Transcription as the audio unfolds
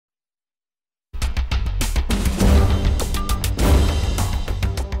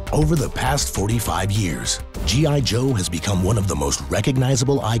Over the past 45 years, G.I. Joe has become one of the most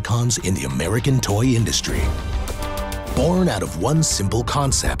recognizable icons in the American toy industry. Born out of one simple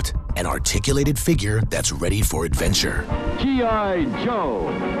concept, an articulated figure that's ready for adventure. G.I.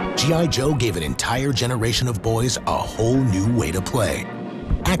 Joe. G.I. Joe gave an entire generation of boys a whole new way to play.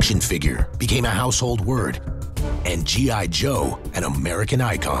 Action figure became a household word, and G.I. Joe an American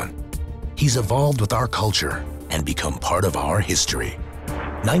icon. He's evolved with our culture and become part of our history.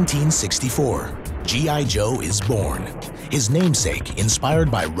 1964, G.I. Joe is born. His namesake, inspired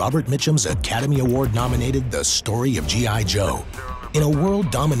by Robert Mitchum's Academy Award-nominated The Story of G.I. Joe. In a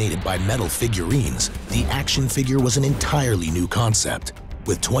world dominated by metal figurines, the action figure was an entirely new concept.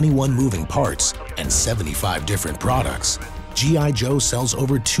 With 21 moving parts and 75 different products, G.I. Joe sells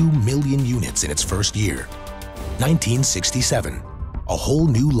over 2 million units in its first year. 1967, a whole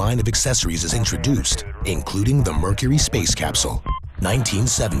new line of accessories is introduced, including the Mercury space capsule.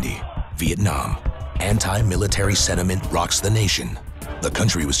 1970, Vietnam. Anti-military sentiment rocks the nation. The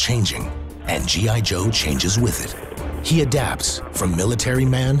country was changing, and G.I. Joe changes with it. He adapts from military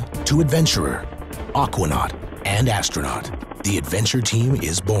man to adventurer, aquanaut, and astronaut. The adventure team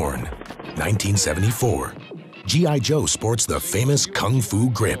is born. 1974, G.I. Joe sports the famous Kung Fu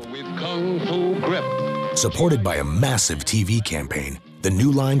grip. With Kung Fu grip. Supported by a massive TV campaign, the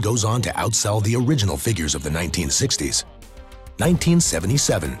new line goes on to outsell the original figures of the 1960s.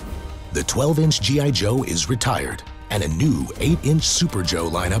 1977, the 12-inch G.I. Joe is retired, and a new 8-inch Super Joe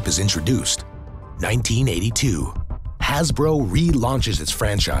lineup is introduced. 1982, Hasbro relaunches its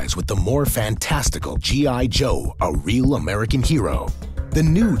franchise with the more fantastical G.I. Joe, a real American hero. The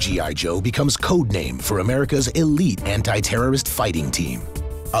new G.I. Joe becomes codename for America's elite anti-terrorist fighting team.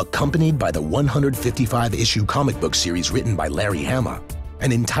 Accompanied by the 155-issue comic book series written by Larry Hama,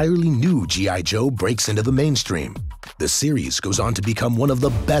 an entirely new G.I. Joe breaks into the mainstream. The series goes on to become one of the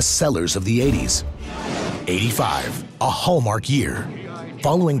best sellers of the 80s. 85, a hallmark year.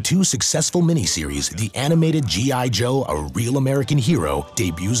 Following 2 successful miniseries, the animated G.I. Joe, a real American hero,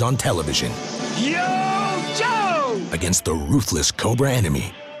 debuts on television. Yo, Joe! Against the ruthless Cobra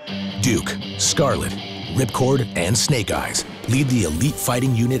enemy. Duke, Scarlet, Ripcord, and Snake Eyes lead the elite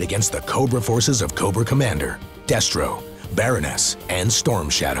fighting unit against the Cobra forces of Cobra Commander, Destro, Baroness, and Storm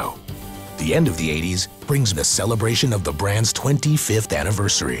Shadow. The end of the 80s brings the celebration of the brand's 25th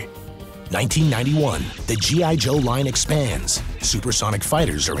anniversary. 1991, the G.I. Joe line expands. Supersonic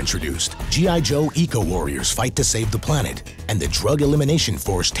fighters are introduced. G.I. Joe eco-warriors fight to save the planet, and the Drug Elimination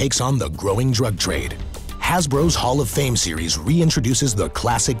Force takes on the growing drug trade. Hasbro's Hall of Fame series reintroduces the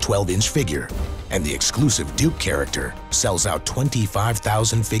classic 12-inch figure, and the exclusive Duke character sells out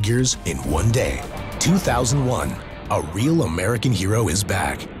 25,000 figures in one day. 2001, a real American hero is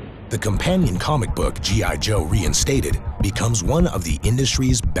back. The companion comic book G.I. Joe Reinstated becomes one of the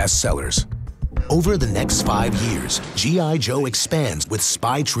industry's best sellers. Over the next 5 years, G.I. Joe expands with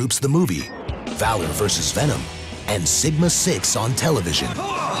Spy Troops the movie, Valor vs. Venom, and Sigma 6 on television.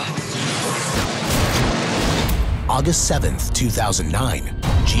 August 7th, 2009,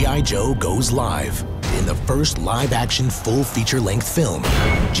 G.I. Joe goes live in the first live-action full feature-length film,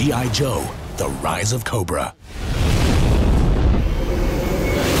 G.I. Joe, The Rise of Cobra.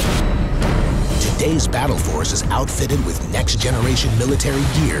 Today's battle force is outfitted with next-generation military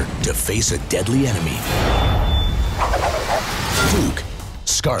gear to face a deadly enemy. Duke,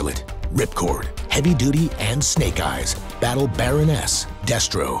 Scarlet, Ripcord, Heavy Duty, and Snake Eyes battle Baroness,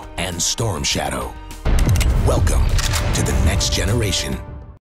 Destro, and Storm Shadow. Welcome to the next generation.